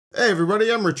Hey everybody,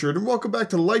 I'm Richard, and welcome back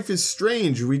to Life is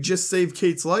Strange. We just saved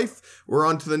Kate's life. We're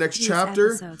on to the next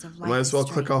chapter. I might as well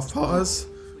click off pause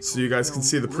so you guys can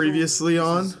see the previously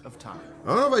on. I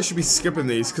don't know if I should be skipping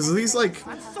these because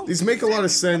these make a lot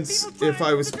of sense if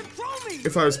I was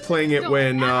playing it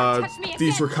when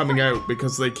these were coming out,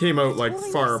 because they came out like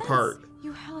far apart.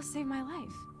 You hella saved my life.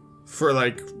 For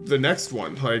like the next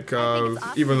one, like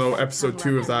even though episode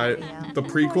 2 of that, the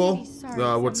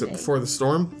prequel, what's it, Before the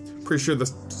Storm? Pretty sure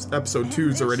the episode 2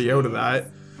 is already out of that.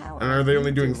 And are they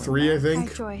only doing 3, I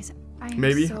think?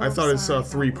 Maybe? I thought it was a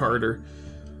 3-parter.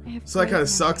 So that kind of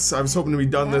sucks. I was hoping to be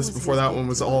done this before that one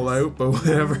was all out, but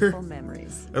whatever.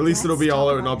 At least it'll be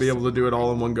all out and I'll be able to do it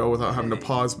all in one go without having to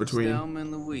pause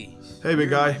between. Hey,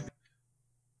 big guy.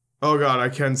 Oh god, I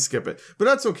can skip it. But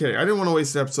that's okay. I didn't want to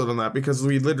waste an episode on that because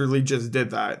we literally just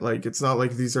did that. Like, it's not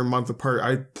like these are a month apart.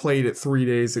 I played it 3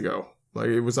 days ago. Like,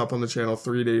 it was up on the channel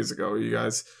 3 days ago, you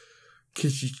guys.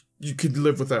 You could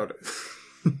live without it.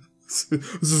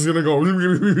 This is gonna go.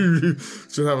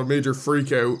 Should have a major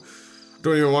freak out.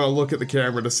 Don't even want to look at the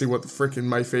camera to see what the frickin'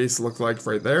 my face looked like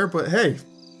right there. But hey,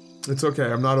 it's okay.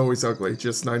 I'm not always ugly.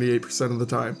 Just 98% of the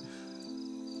time.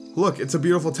 Look, it's a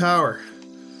beautiful tower.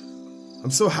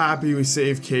 I'm so happy we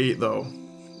saved Kate, though.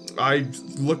 I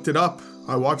looked it up.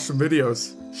 I watched some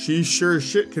videos. She sure as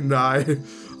shit can die.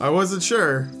 I wasn't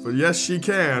sure, but yes, she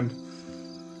can.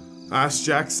 Ask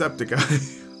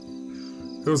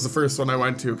Jacksepticeye. It was the first one I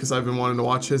went to because I've been wanting to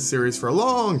watch his series for a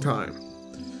long time.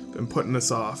 Been putting this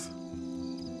off.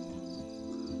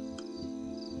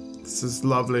 This is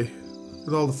lovely. Look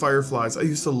at all the fireflies. I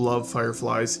used to love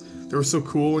fireflies. They were so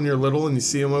cool when you're little and you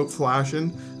see them out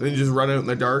flashing, and then you just run out in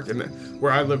the dark. And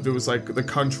where I lived, it was like the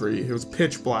country. It was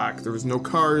pitch black. There was no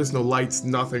cars, no lights,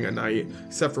 nothing at night,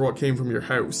 except for what came from your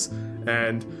house.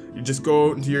 And you just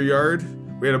go out into your yard.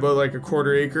 We had about like a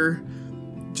 1/4 acre.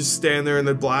 Just stand there in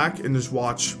the black and just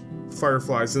watch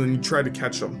fireflies, and then you try to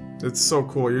catch them. It's so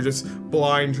cool. You're just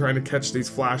blind trying to catch these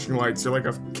flashing lights. You're like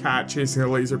a cat chasing a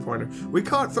laser pointer. We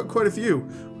caught quite a few.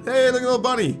 Hey, look at the little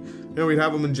bunny. You know, we'd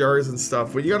have them in jars and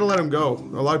stuff, but you gotta let them go.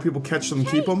 A lot of people catch them and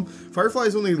keep them.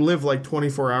 Fireflies only live like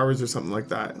 24 hours or something like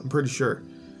that, I'm pretty sure.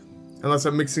 Unless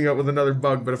I'm mixing up with another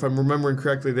bug, but if I'm remembering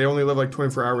correctly, they only live like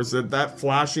 24 hours. That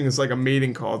flashing is like a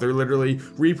mating call. They're literally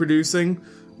reproducing,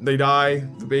 they die,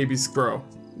 the babies grow.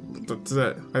 That's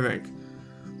it, I think.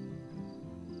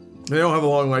 They don't have a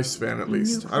long lifespan, at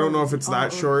least. I don't know if it's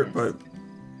that short, but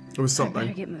it was something. I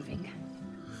better get moving.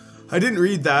 I didn't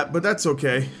read that, but that's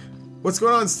okay. What's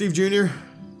going on, Steve Jr.?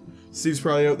 Steve's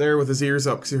probably out there with his ears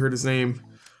up because he heard his name.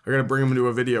 I gotta bring him into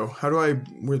a video. How do I...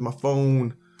 Where's my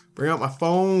phone? Bring out my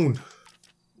phone.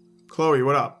 Chloe,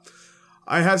 what up?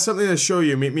 I have something to show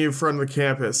you. Meet me in front of the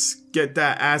campus. Get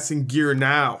that ass in gear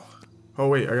now. Oh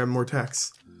wait, I got more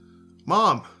texts.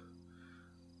 Mom.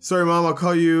 Sorry, Mom, I'll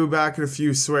call you back in a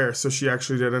few, swear. So she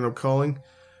actually did end up calling.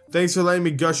 Thanks for letting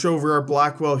me gush over our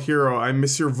Blackwell hero. I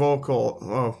miss your vocal.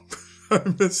 Oh, I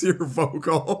miss your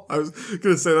vocal. I was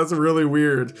gonna say that's really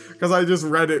weird because I just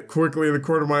read it quickly in the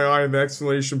corner of my eye and the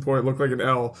exclamation point looked like an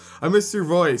L. I miss your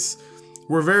voice.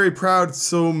 We're very proud,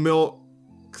 so milk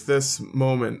this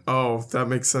moment. Oh, that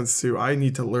makes sense too. I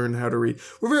need to learn how to read.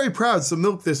 We're very proud, so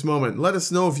milk this moment. Let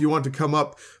us know if you want to come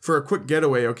up for a quick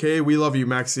getaway, okay? We love you,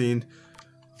 Maxine.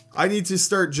 I need to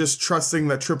start just trusting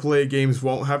that AAA games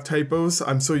won't have typos.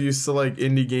 I'm so used to like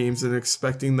indie games and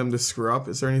expecting them to screw up.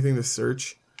 Is there anything to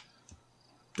search?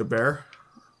 The bear?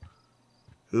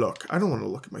 Look, I don't want to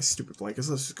look at my stupid blankets.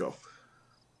 Let's just go.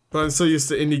 But I'm so used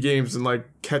to indie games and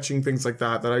like catching things like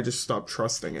that I just stopped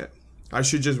trusting it. I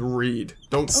should just read.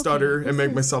 Don't stutter and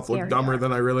make myself look dumber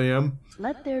than I really am.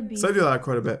 Let there be. So I do that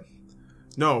quite a bit.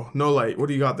 No light. What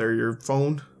do you got there? Your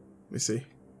phone? Let me see.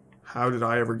 How did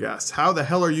I ever guess? How the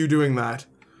hell are you doing that?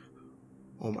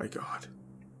 Oh my god.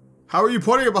 How are you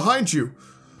putting it behind you?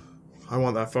 I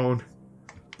want that phone.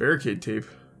 Barricade tape.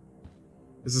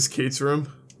 Is this Kate's room?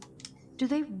 Do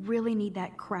they really need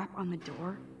that crap on the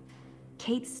door?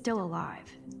 Kate's still alive.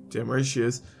 Damn right she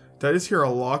is. Did I just hear a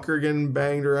locker getting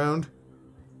banged around?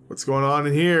 What's going on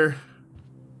in here?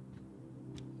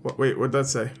 What? Wait, what'd that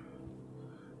say?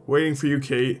 Waiting for you,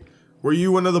 Kate. Were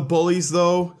you one of the bullies,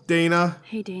 though, Dana?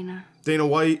 Hey, Dana. Dana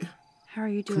White. How are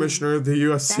you doing? Commissioner of the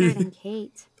UFC. Better than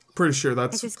Kate. Pretty sure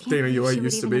that's Dana White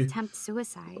used to be. Attempt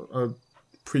suicide. A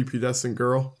prepubescent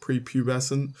girl.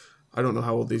 Prepubescent. I don't know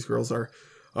how old these girls are.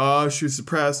 She was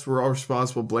suppressed. We're all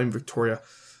responsible. Blame Victoria.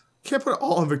 Can't put it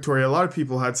all on Victoria. A lot of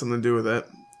people had something to do with it.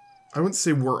 I wouldn't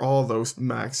say we're all those,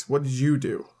 Max. What did you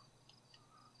do?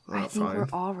 I think we're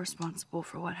all responsible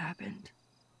for what happened.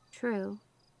 True.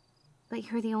 But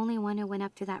you're the only one who went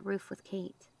up to that roof with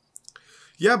Kate.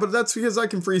 Yeah, but that's because I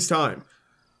can freeze time.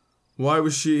 Why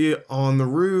was she on the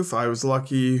roof? I was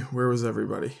lucky. Where was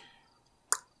everybody?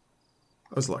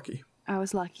 I was lucky. I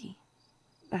was lucky.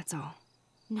 That's all.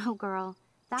 No, girl.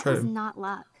 That was not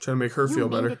luck. Trying to make her feel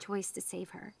better. You made a choice to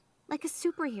save her. Like a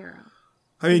superhero.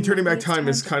 I mean, turning back time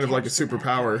is kind of like a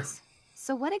superpower.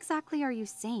 So what exactly are you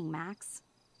saying, Max?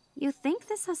 You think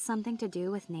this has something to do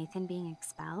with Nathan being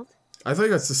expelled? I thought he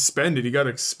got suspended. He got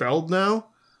expelled now?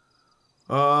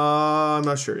 I'm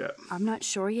not sure yet. I'm not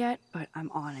sure yet, but I'm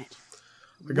on it.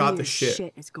 I got the shit.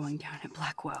 Shit is going down at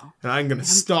Blackwell. And I'm gonna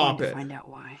stop it. Find out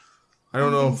why. I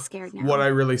don't know what I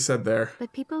really said there.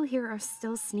 But people here are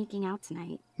still sneaking out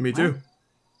tonight. Me too.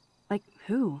 Like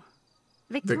who?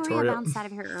 Victoria bounced out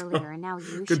of here earlier, and now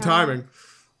you. Good timing.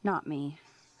 Not me.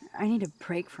 I need a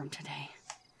break from today.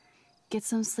 Get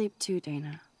some sleep too,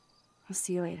 Dana. I'll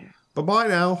see you later. Bye-bye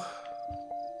now.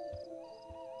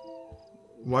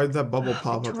 Why did that bubble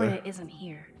pop up there? Victoria isn't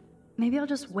here. Maybe I'll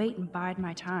just wait and bide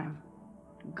my time.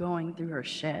 Going through her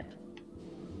shit.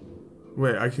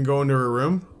 Wait, I can go into her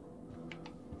room?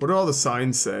 What do all the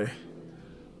signs say?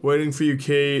 Waiting for you,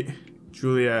 Kate.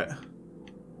 Juliet.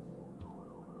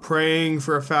 Praying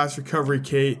for a fast recovery,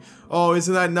 Kate. Oh,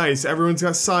 isn't that nice? Everyone's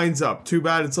got signs up. Too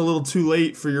bad it's a little too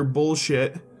late for your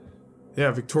bullshit. Yeah,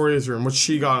 Victoria's room. What's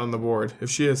she got on the board? If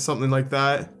she has something like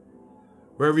that,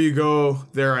 wherever you go,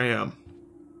 there I am.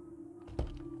 I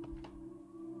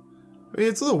mean,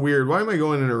 it's a little weird. Why am I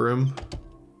going in her room?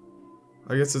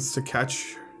 I guess it's to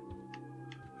catch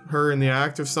her in the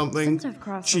act of something.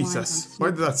 Jesus,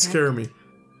 why did that scare me?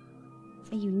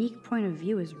 A unique point of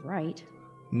view is right.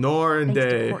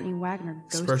 Day.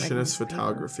 Expressionist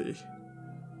photography.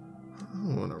 I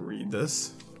don't want to read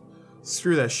this.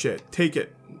 Screw that shit. Take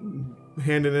it.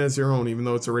 Hand it in as your own, even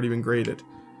though it's already been graded.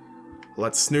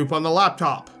 Let's snoop on the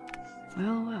laptop.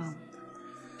 Well, well.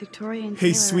 Victoria and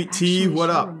Hey, Taylor sweet tea, what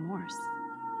up? Remorse.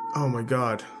 Oh my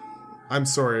god. I'm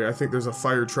sorry, I think there's a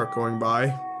fire truck going by.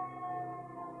 I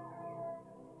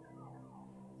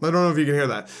don't know if you can hear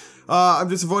that. I'm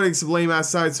just avoiding some lame-ass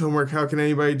science homework. How can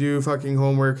anybody do fucking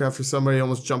homework after somebody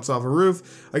almost jumps off a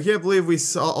roof? I can't believe we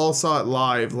all saw it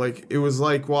live. Like, it was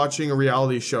like watching a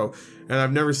reality show. And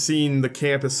I've never seen the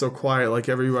campus so quiet, like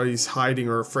everybody's hiding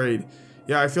or afraid.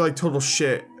 Yeah, I feel like total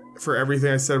shit for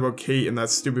everything I said about Kate in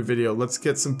that stupid video. Let's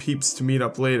get some peeps to meet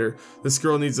up later. This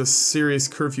girl needs a serious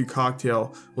curfew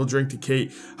cocktail. We'll drink to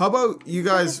Kate. How about you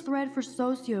guys... Like a thread for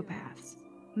sociopaths.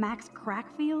 Max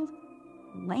Crackfield?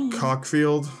 Lame.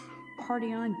 Cockfield?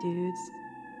 Party on, dudes.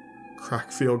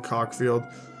 Crackfield,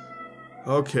 Cockfield.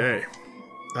 Okay.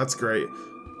 That's great.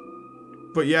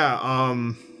 But yeah,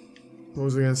 what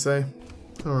was I gonna say?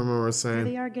 I don't remember what I was saying.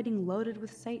 They are getting loaded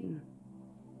with Satan.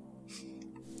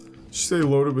 Did you say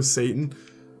loaded with Satan?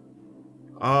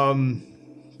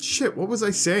 Shit, what was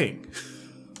I saying?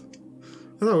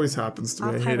 That always happens to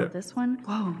me. I hate it. This one.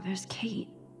 Whoa, there's Kate.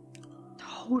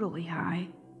 Totally high.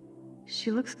 She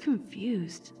looks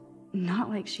confused. Not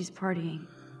like she's partying.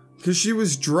 Because she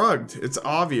was drugged. It's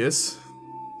obvious.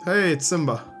 Hey, it's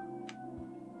Simba.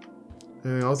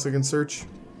 Anything else I can search?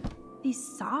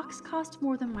 These socks cost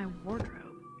more than my wardrobe.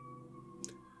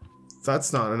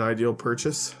 That's not an ideal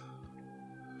purchase.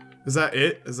 Is that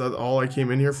it? Is that all I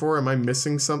came in here for? Am I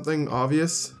missing something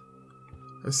obvious?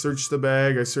 I searched the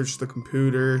bag. I searched the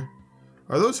computer.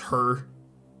 Are those her?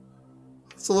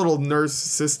 That's a little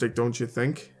narcissistic, don't you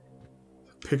think?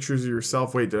 Pictures of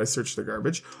yourself. Wait, did I search the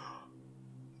garbage?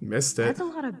 Missed it. That's a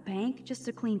lot of bank just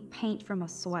to clean paint from a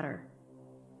sweater.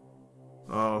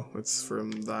 Oh, it's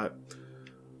from that.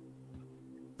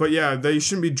 But yeah, they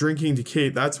shouldn't be drinking to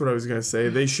Kate. That's what I was going to say.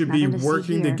 They should be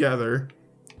working together.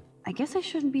 I guess I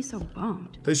shouldn't be so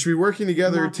bummed. They should be working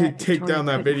together to take down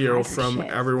that video from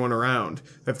everyone around.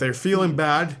 If they're feeling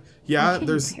bad, yeah,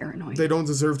 they don't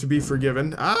deserve to be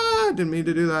forgiven. Ah, didn't mean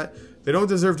to do that. They don't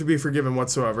deserve to be forgiven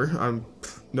whatsoever.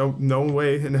 No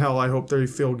way in hell. I hope they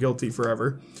feel guilty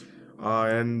forever.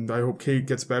 And I hope Kate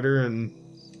gets better and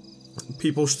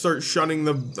people start shunning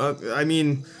the... I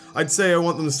mean, I'd say I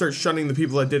want them to start shunning the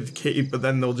people that did it to Kate, but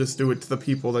then they'll just do it to the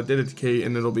people that did it to Kate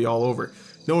and it'll be all over.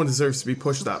 No one deserves to be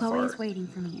pushed that far. Chloe's waiting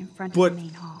for me in front of the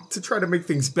main hall. To try to make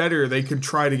things better, they could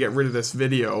try to get rid of this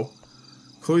video.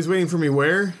 Chloe's waiting for me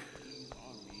where?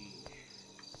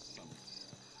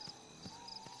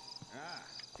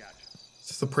 Is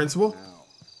this the principal?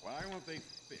 Why won't they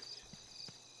fit?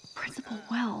 Principal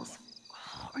Wells.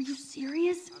 Oh, are you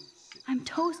serious? I'm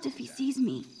toast if he sees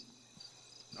me.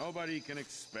 Nobody can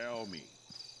expel me.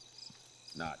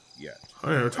 Not yet.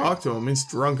 I never talked to him. He's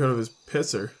drunk out of his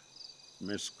pisser.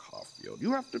 Miss Caulfield.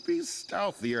 You have to be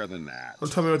stealthier than that.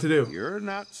 Don't tell me what to do. You're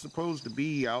not supposed to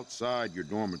be outside your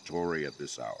dormitory at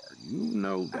this hour. You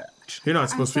know that. You're not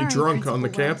supposed to be drunk on the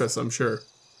campus, I'm sure.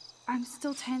 I'm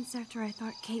still tense after I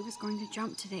thought Kate was going to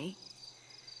jump today.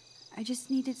 I just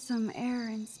needed some air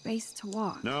and space to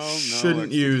walk. No.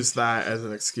 Shouldn't use that as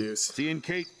an excuse. Seeing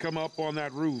Kate come up on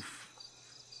that roof,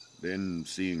 then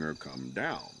seeing her come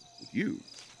down with you.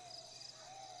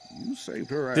 You saved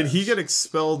her ass. Did he get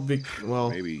expelled? Well,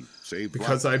 maybe saved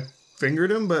because I fingered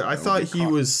him, but I thought he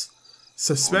was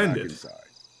suspended.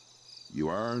 You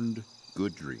earned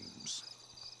good dreams.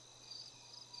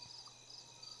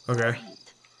 Okay.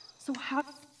 So how?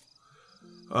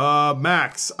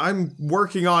 Max, I'm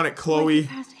working on it, Chloe.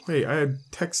 Wait, I had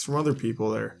texts from other people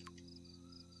there.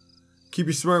 Keep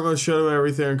your smart mouth shut about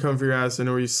everything and come for your ass. I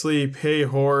know where you sleep. Hey,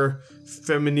 whore.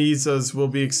 Feminizas will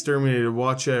be exterminated.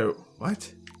 Watch out.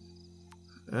 What?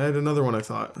 I had another one, I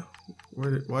thought.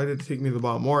 Why did it take me to the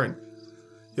bottom? Warren.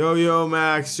 Yo,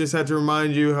 Max. Just had to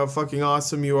remind you how fucking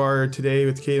awesome you are today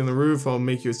with Kate on the roof. I'll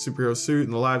make you a superhero suit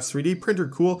in the lab's 3D printer.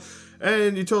 Cool.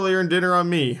 And you totally earned dinner on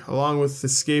me, along with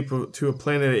escape to a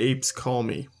planet of apes. Call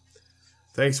me.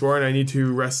 Thanks, Warren. I need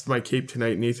to rest my cape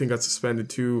tonight. Nathan got suspended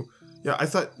too. Yeah, I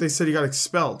thought they said he got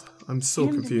expelled. I'm so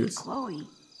confused. Chloe.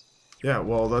 Yeah,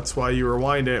 well, that's why you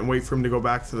rewind it and wait for him to go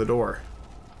back to the door.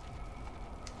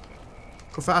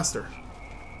 Go faster.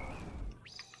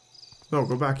 No,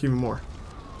 go back even more.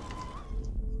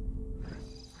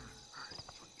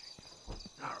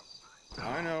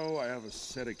 I know I have a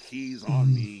set of keys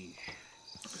on me.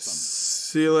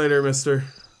 See you later, mister.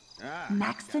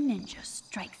 Max the Ninja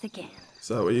strikes again. Is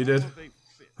that what you did?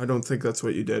 I don't think that's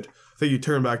what you did. I think you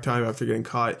turned back time after getting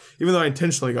caught. Even though I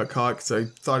intentionally got caught because I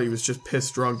thought he was just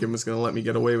pissed drunk and was going to let me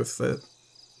get away with it.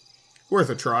 Worth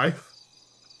a try.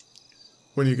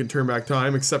 When you can turn back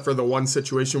time, except for the one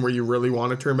situation where you really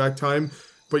want to turn back time,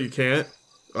 but you can't.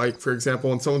 Like, for example,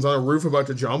 when someone's on a roof about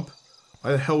to jump,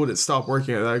 why the hell would it stop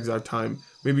working at that exact time?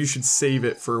 Maybe you should save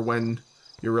it for when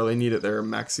you really need it there,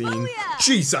 Maxine. Oh, yeah.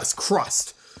 Jesus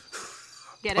Christ!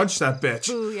 Get Punch it? that bitch.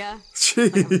 Booyah.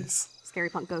 Jeez. Scary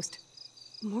punk ghost.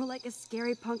 More like a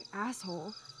scary punk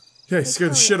asshole. Yeah, he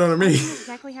scared the shit out of me.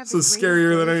 Exactly This is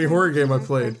scarier than any horror game I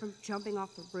played. From jumping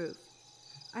off the roof.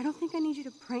 I don't think I need you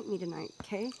to prank me tonight,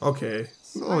 okay? Okay.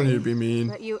 I don't want you to be mean.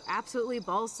 But you absolutely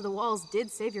balls to the walls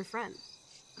did save your friend.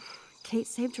 Kate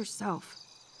saved herself.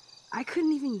 I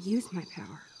couldn't even use my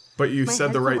power. But you My said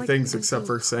head the felt right like things it was except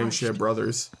for being saying she had crushed.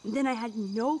 brothers. Then I had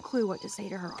no clue what to say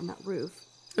to her on that roof.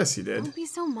 Yes, you did. Don't be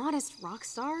so modest,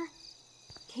 Rockstar.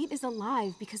 Kate is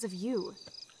alive because of you.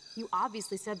 You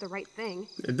obviously said the right thing.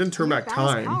 It didn't turn back Your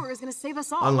badass time. power is gonna save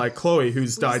us all. Unlike Chloe,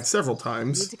 who's We died just several need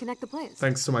times. to connect the plays.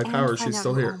 Thanks to my And power, find she's out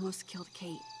still who here. almost killed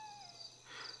Kate.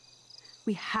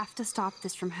 We have to stop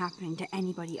this from happening to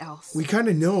anybody else. We kind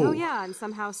of know. Oh yeah, and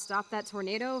somehow stop that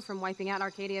tornado from wiping out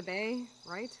Arcadia Bay,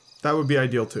 right? That would be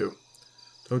ideal too.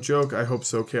 Don't joke, I hope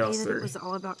so, Chaos Say that it Theory. was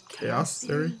all about Chaos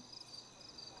Theory?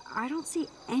 I don't see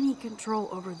any control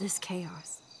over this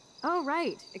chaos. Oh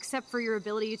right, except for your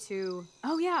ability to,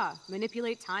 oh yeah,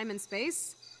 manipulate time and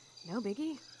space. No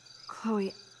biggie.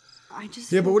 Chloe, I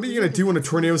just... Yeah, but what are you going to do when a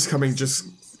tornado's coming?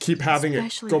 Just keep having it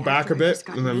Especially go back a after I bit, just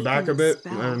got and then back a Nathan bit,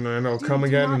 expelled. and then it'll Dude, come do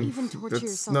again, not and even torture that's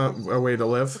yourself not like a way to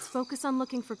live. Let's focus on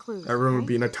looking for clues. Everyone would right?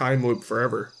 be in a time loop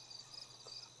forever.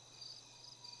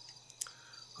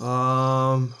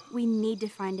 We need to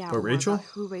find out But more Rachel? about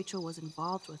who Rachel was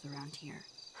involved with around here.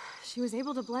 She was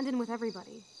able to blend in with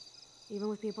everybody, even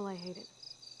with people I hated.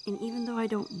 And even though I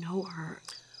don't know her,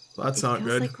 That's it not feels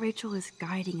good. like Rachel is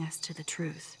guiding us to the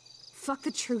truth. Fuck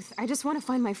the truth. I just want to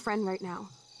find my friend right now.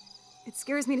 It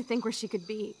scares me to think where she could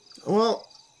be. Well,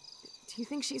 Do you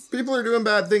think she's... people are doing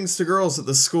bad things to girls at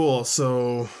the school,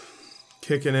 so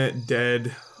kicking it,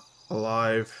 dead,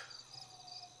 alive.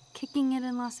 Kicking it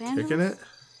in Los Angeles? Kicking it?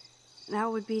 That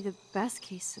would be the best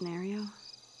case scenario.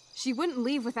 She wouldn't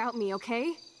leave without me,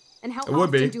 okay? And how It would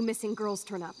often be. do missing girls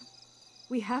turn up?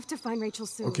 We have to find Rachel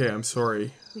soon. Okay, I'm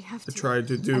sorry. We have I to. tried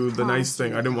to do the nice promise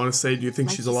thing. you. I didn't want to say, do you think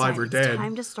Like she's you alive said, or it's dead?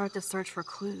 time to start the search for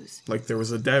clues. Like there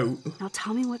was a doubt. Now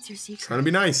tell me what's your secret. Trying to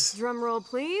be nice. Drum roll,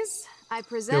 please. I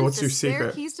present what's the your spare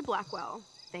secret? keys to Blackwell.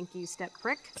 Thank you, step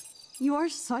prick. You are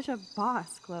such a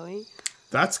boss, Chloe.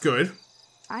 That's good.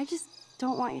 I just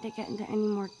don't want you to get into any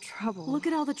more trouble. Look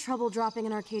at all the trouble dropping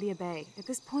in Arcadia Bay. At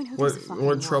this point, who What gives a fucking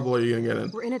what what? trouble are you gonna get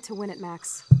in? We're in it to win it,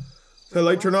 Max. Did that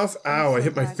light turn off? Ow, I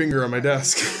hit my finger on my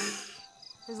desk.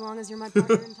 As long as you're my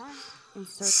partner in time.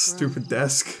 Insert Stupid groan.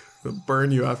 desk. It'll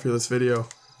burn you after this video.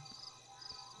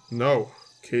 No,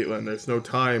 Caitlin, there's no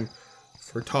time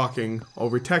for talking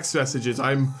over text messages.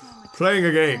 I'm playing a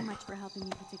So game. much for helping me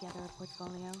put together a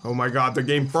portfolio. Oh my god, the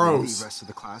game froze. The rest of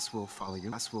the class will follow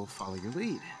your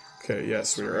lead. Okay,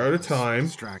 yes, we are out of time.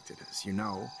 Distracted, as you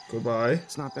know. Goodbye.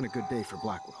 It's not been a good day for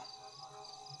Blackwell.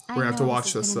 We're gonna have to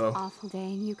watch this though, Awful day,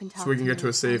 and you can talk so we can to get to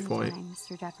a save point.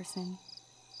 Mr. Jefferson.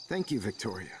 Thank you,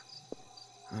 Victoria.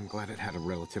 I'm glad it had a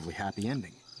relatively happy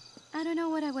ending. I don't know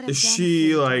what I would have done. Is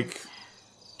she like?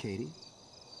 Katie?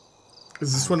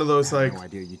 Is this one of those like no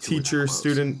idea you two were that teacher close.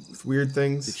 student weird Did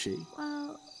things? she?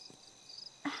 Well,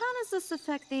 how does this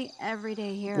affect the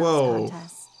Everyday Heroes Whoa.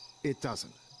 contest? It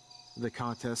doesn't. The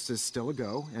contest is still a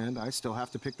go, and I still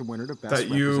have to pick the winner to best That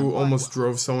you represent almost Blackwell.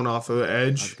 drove someone off of the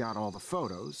edge, I've got all the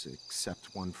photos,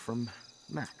 except one from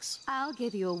Max. I'll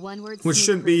give you a one-word which sneak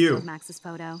shouldn't be preview you. of Max's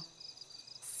photo.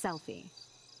 Selfie.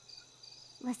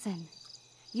 Listen,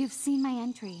 you've seen my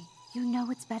entry. You know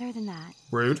it's better than that.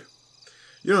 Rude.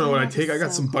 You don't know what I Never take. I got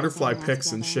so some cold butterfly hanging out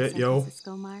pics and together in shit, San yo.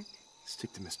 Francisco, Mark.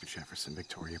 Stick to Mr. Jefferson,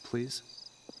 Victoria, please.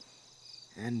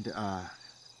 And, I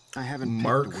haven't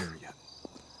Mark. picked a winner yet.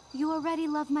 You already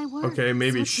love my work. Okay,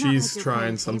 maybe so it's not she's like you're trying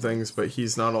playing some favorites. things, but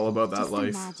he's not all about that Just life.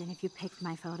 imagine if you picked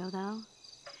my photo, though.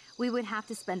 We would have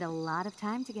to spend a lot of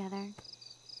time together.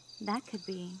 That could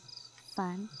be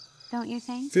fun, don't you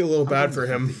think? Feel a little bad I for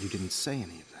wouldn't him. think that you didn't say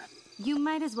any of that. You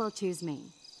might as well choose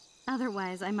me.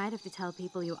 Otherwise, I might have to tell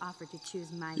people you offered to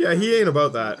choose my Yeah, he ain't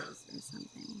about that. photos or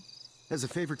something. As a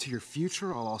favor to your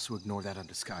future, I'll also ignore that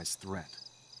undisguised threat.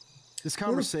 This a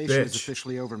conversation is bitch.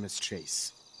 officially over, Miss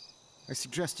Chase. I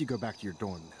suggest you go back to your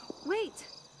dorm now. Wait,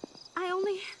 I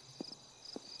only...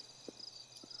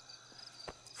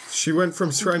 She went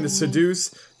from trying to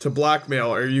seduce to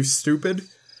blackmail. Are you stupid?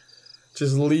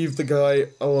 Just leave the guy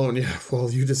alone. Yeah, well,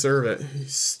 you deserve it.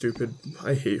 He's stupid.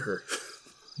 I hate her.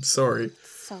 I'm sorry.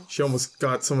 So, She almost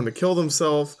got someone to kill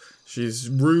themselves. She's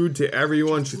rude to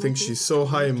everyone. She thinks she's so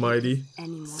high and mighty.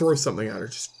 Throw something at her.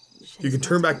 Just you can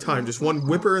turn back time. Just one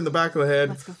whip her in the back of the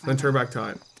head, then turn back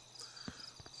time.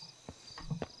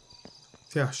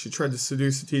 Yeah, she tried to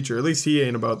seduce the teacher. At least he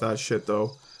ain't about that shit,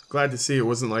 though. Glad to see it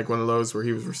wasn't like one of those where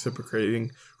he was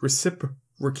reciprocating.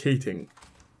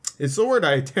 It's the word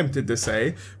I attempted to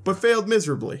say, but failed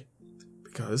miserably.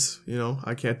 Because, you know,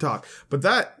 I can't talk. But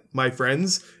that, my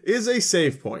friends, is a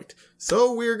save point.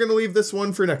 So we're going to leave this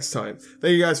one for next time.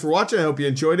 Thank you guys for watching. I hope you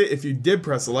enjoyed it. If you did,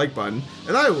 press the like button.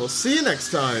 And I will see you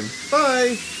next time.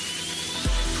 Bye!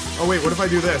 Oh wait, what if I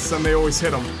do this? Then they always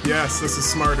hit them. Yes, this is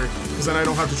smarter. Because then I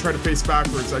don't have to try to face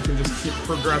backwards. I can just keep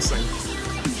progressing.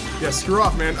 Yeah, screw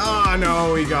off, man. Ah,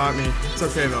 no, he got me. It's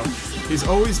okay, though. He's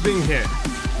always being hit.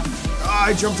 Ah,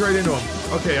 I jumped right into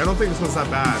him. Okay, I don't think this one's that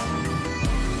bad.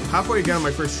 Halfway again on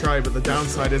my first try, but the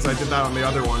downside is I did that on the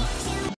other one.